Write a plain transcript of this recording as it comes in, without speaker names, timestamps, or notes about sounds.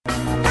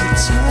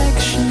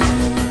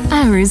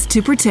Ours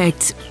to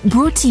Protect.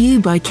 Brought to you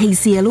by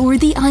KCLR,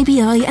 the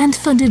IBI, and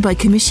funded by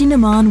Commission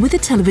Oman with a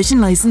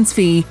television licence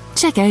fee.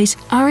 Check out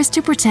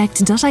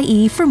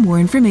ourstoprotect.ie for more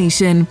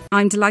information.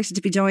 I'm delighted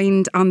to be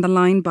joined on the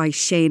line by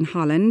Shane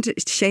Holland.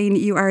 Shane,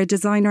 you are a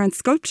designer and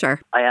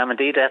sculptor. I am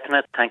indeed,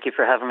 Ethna. Thank you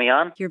for having me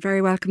on. You're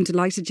very welcome.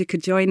 Delighted you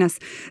could join us.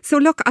 So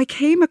look, I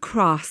came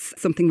across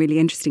something really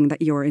interesting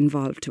that you're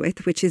involved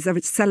with, which is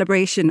a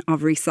celebration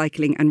of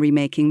recycling and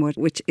remaking,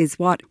 which is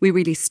what we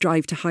really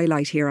strive to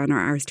highlight here on our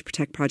Ours to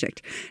Protect project.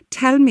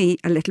 Tell me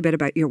a little bit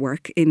about your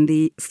work in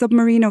the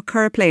Submarino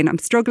Curraplane. I'm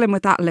struggling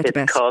with that a little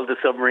bit. It's called the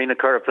Submarino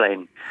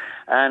Curraplane.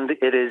 And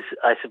it is,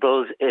 I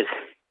suppose,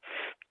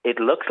 it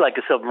looks like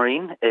a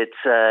submarine.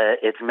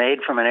 It's made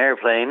from an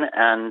airplane,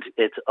 and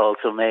it's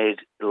also made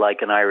like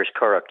an Irish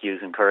curragh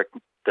using curragh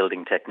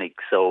building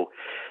techniques. So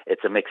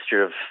it's a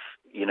mixture of,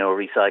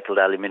 recycled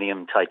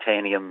aluminium,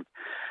 titanium,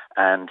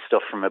 and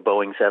stuff from a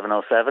Boeing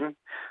 707,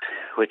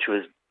 which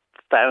was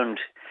found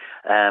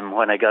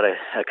when I got a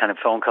kind of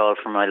phone call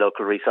from my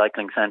local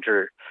recycling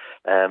centre,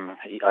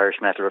 Irish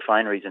Metal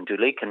Refineries in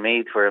Duleek and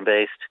Meath, where I'm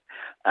based.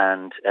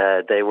 And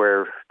they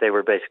were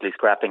basically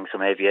scrapping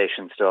some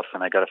aviation stuff,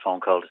 and I got a phone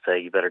call to say,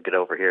 you better get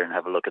over here and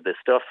have a look at this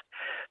stuff.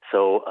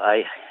 So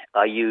I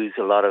use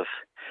a lot of,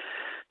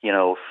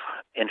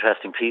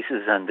 interesting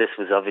pieces, and this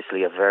was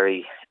obviously a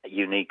very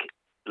unique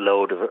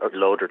load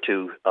or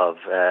two of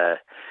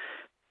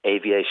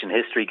aviation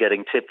history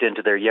getting tipped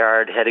into their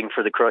yard, heading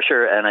for the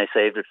crusher, and I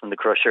saved it from the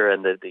crusher.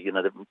 And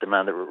the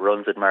man that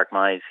runs it, Mark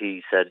Mize,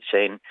 he said,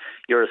 Shane,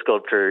 you're a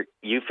sculptor,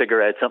 you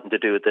figure out something to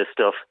do with this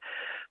stuff,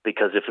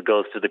 because if it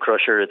goes to the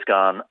crusher, it's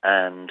gone.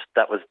 And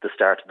that was the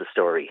start of the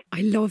story.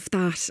 I love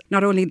that.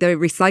 Not only the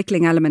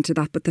recycling element of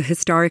that, but the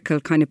historical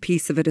kind of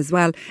piece of it as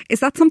well.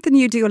 Is that something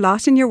you do a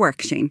lot in your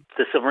work, Shane?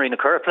 The Submarino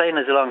Curraplane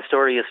is a long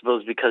story, I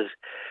suppose, because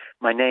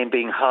my name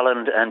being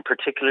Holland, and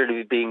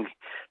particularly being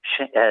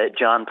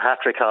John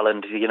Patrick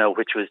Holland,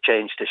 which was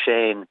changed to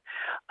Shane,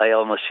 I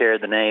almost share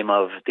the name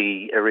of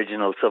the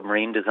original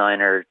submarine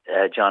designer,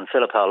 John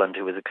Philip Holland,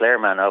 who was a Clare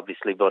man,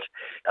 obviously, but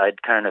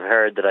I'd kind of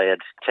heard that I had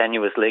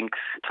tenuous links,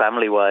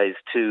 family-wise,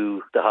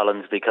 to the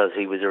Hollands, because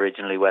he was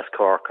originally West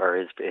Cork, or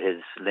his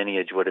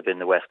lineage would have been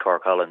the West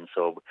Cork Hollands,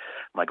 so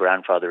my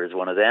grandfather is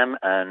one of them,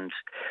 and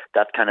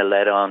that kind of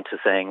led on to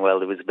saying, well,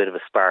 there was a bit of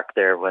a spark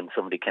there when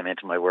somebody came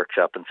into my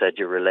workshop and said,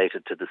 you're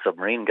related to the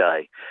submarine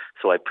guy.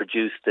 So I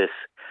produced this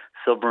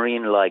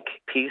submarine-like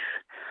piece,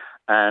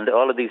 and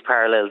all of these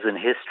parallels in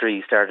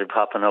history started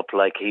popping up,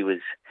 like he was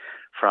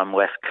from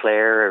West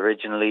Clare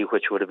originally,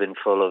 which would have been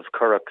full of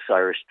curraghs,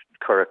 Irish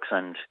curraghs,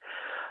 and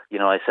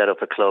I set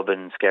up a club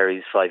in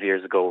Skerries 5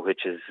 years ago,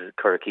 which is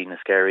Curragh na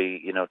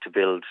Skerry, to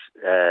build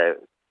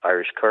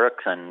Irish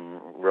curraghs and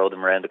row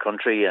them around the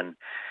country, and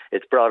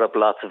it's brought up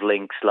lots of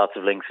links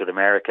with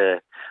America,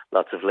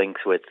 lots of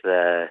links with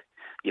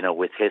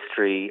with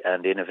history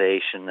and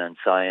innovation and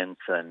science,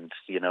 and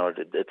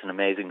it's an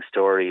amazing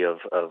story of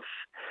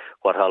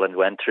what Holland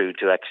went through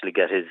to actually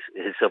get his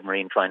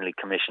submarine finally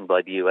commissioned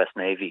by the US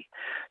Navy,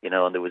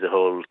 and there was a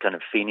whole kind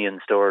of Fenian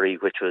story,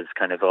 which was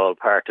kind of all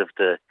part of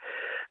the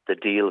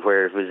deal,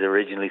 where it was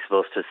originally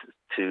supposed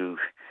to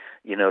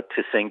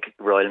sink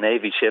Royal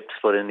Navy ships,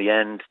 but in the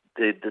end,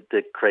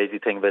 the crazy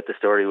thing about the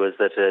story was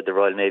that the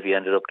Royal Navy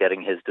ended up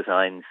getting his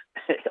designs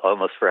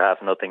almost for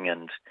half nothing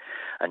and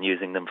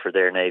using them for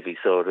their navy.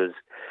 So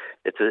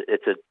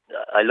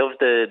I love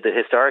the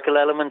historical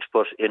element,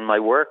 but in my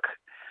work,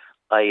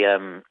 I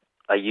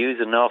use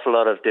an awful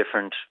lot of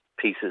different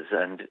pieces,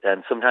 and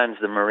sometimes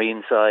the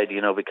marine side,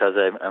 because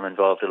I'm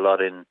involved a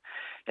lot in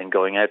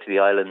going out to the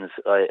islands.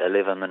 I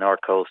live on the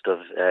north coast of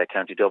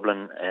County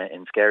Dublin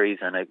in Skerries,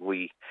 and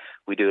we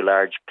do a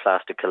large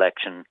plastic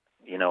collection,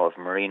 of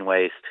marine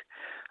waste,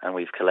 and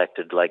we've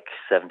collected like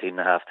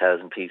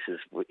 17,500 pieces,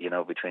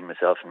 between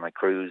myself and my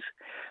crews,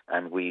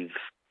 and we've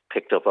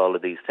picked up all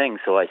of these things.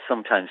 So I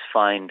sometimes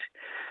find,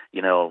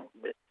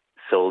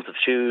 soles of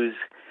shoes,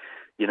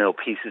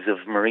 pieces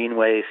of marine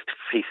waste,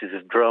 pieces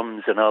of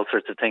drums, and all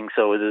sorts of things.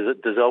 So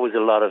there's always a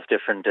lot of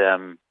different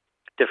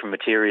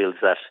materials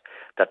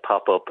that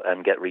pop up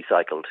and get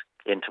recycled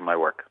into my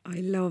work. I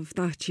love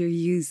that you're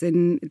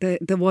using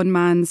the one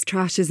man's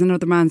trash is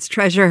another man's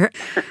treasure,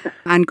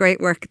 and great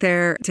work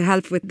there to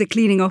help with the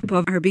cleaning up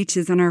of our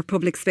beaches and our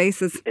public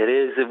spaces. It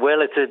is.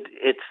 Well,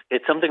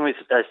 it's something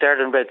I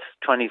started in about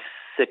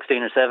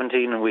 2016 or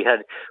 17, and we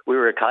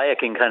were a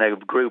kayaking kind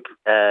of group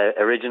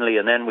originally,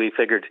 and then we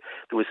figured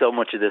there was so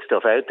much of this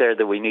stuff out there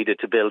that we needed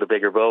to build a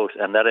bigger boat,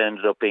 and that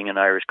ended up being an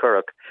Irish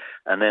curragh.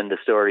 And then the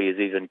story has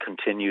even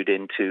continued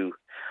into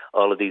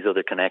all of these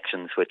other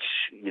connections, which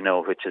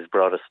has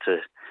brought us to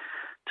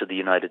the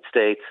United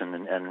States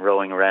and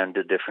rowing around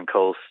the different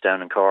coasts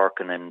down in Cork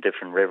and then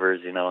different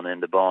rivers, and in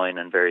the Boyne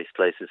and various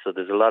places. So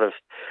there's a lot of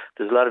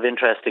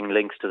interesting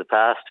links to the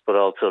past, but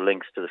also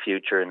links to the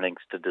future and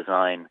links to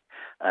design.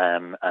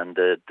 And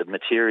the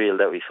material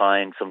that we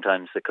find,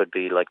 sometimes it could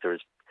be like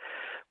there's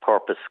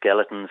porpoise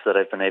skeletons that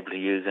I've been able to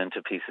use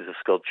into pieces of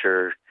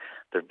sculpture.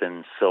 There have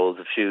been soles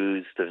of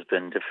shoes. There's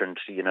been different,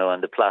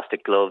 and the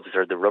plastic gloves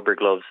or the rubber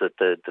gloves that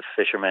the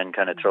fishermen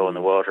kind of throw in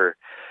the water.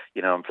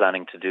 I'm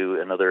planning to do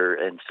another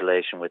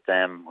installation with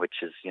them, which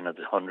is, there's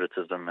hundreds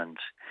of them. And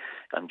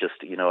I'm just,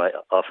 I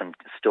often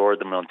store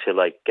them until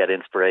I get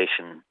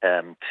inspiration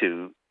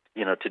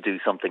to do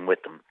something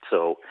with them.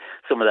 So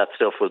some of that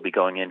stuff will be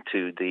going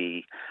into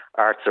the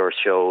Art Source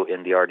show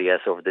in the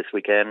RDS over this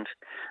weekend.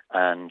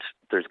 And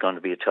there's going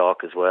to be a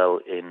talk as well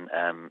in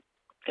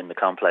the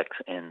complex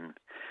in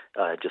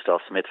just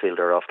off Smithfield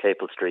or off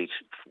Capel Street,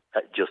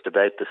 just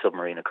about the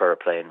submarine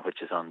Curraplane,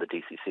 which is on the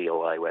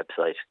DCCOI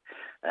website.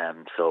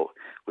 So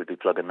we'll be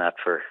plugging that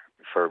for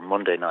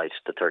Monday night,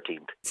 the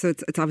 13th. So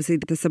it's obviously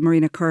the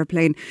submarine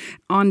Curraplane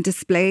on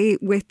display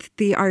with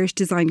the Irish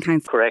Design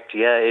Council. Correct,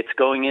 yeah. It's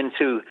going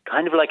into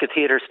kind of like a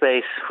theatre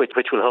space,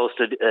 which will host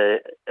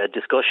a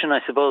discussion, I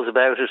suppose,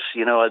 about it.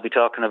 I'll be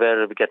talking about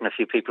it, I'll be getting a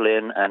few people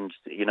in, and,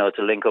 it's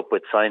a link up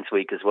with Science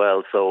Week as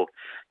well. So,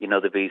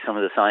 there'll be some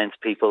of the science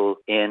people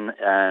in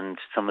and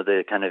some of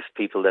the kind of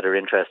people that are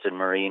interested in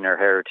marine or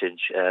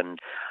heritage. And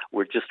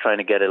we're just trying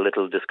to get a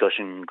little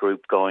discussion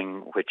group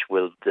going,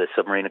 the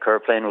submarine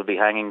Curraplane will be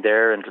hanging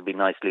there, and it'll be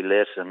nicely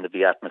lit, and there'll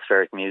be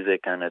atmospheric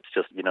music, and it's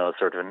just,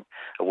 sort of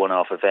a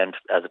one-off event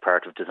as a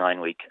part of Design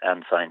Week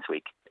and Science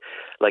Week.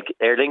 Like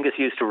Aer Lingus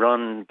used to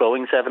run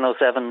Boeing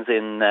 707s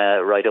in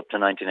right up to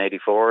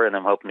 1984, and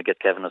I'm hoping to get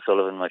Kevin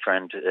O'Sullivan, my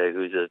friend,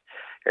 who's a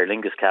Aer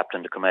Lingus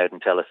captain, to come out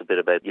and tell us a bit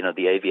about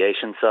the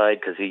aviation side,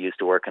 because he used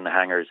to work in the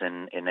hangars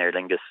in Aer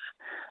Lingus,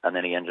 and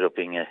then he ended up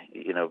being a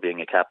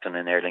captain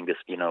in Aer Lingus.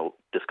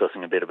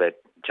 Discussing a bit about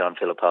John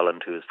Philip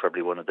Holland, who is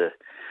probably one of the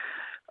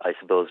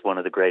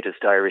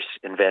greatest Irish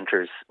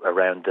inventors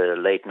around the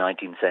late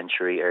 19th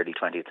century, early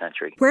 20th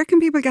century. Where can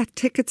people get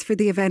tickets for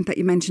the event that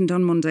you mentioned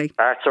on Monday?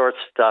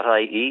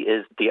 Artsource.ie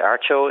is the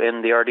art show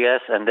in the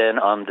RDS, and then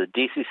on the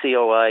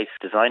DCCOI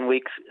Design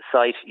Week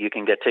site, you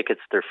can get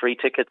tickets. They're free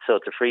tickets, so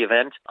it's a free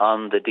event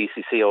on the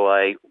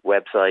DCCOI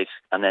website,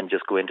 and then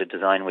just go into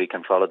Design Week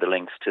and follow the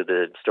links to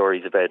the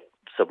stories about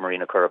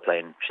submarine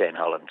Curraplane, Shane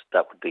Holland.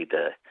 That would be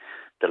the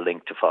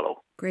link to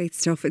follow. Great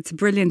stuff. It's a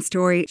brilliant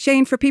story.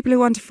 Shane, for people who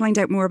want to find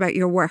out more about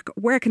your work,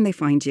 where can they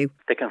find you?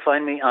 They can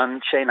find me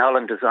on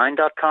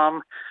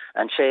shanehollanddesign.com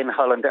and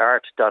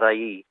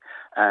shanehollandart.ie.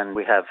 And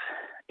we have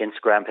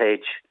Instagram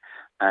page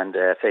and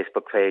a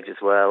Facebook page as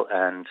well.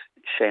 And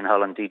Shane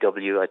Holland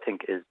DW, I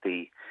think, is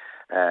the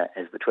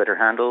Twitter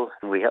handle.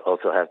 And we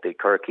also have the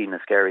Currachee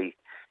Naskerry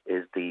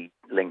is the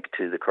link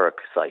to the Currach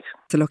site.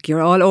 So look,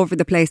 you're all over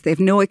the place. They have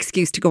no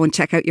excuse to go and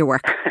check out your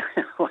work.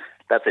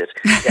 That's it.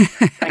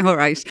 Yeah. All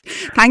right.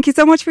 Thank you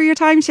so much for your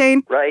time,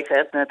 Shane. Right,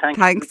 Edna.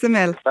 Thanks a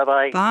mil.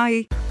 Bye-bye.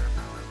 Bye.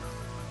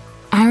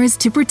 Ours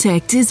to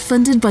Protect is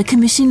funded by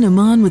Commission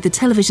Oman with a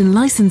television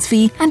licence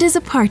fee and is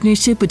a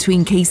partnership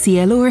between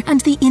KCLR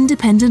and the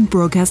Independent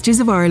Broadcasters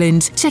of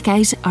Ireland. Check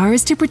out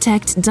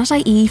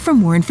ourstoprotect.ie for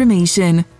more information.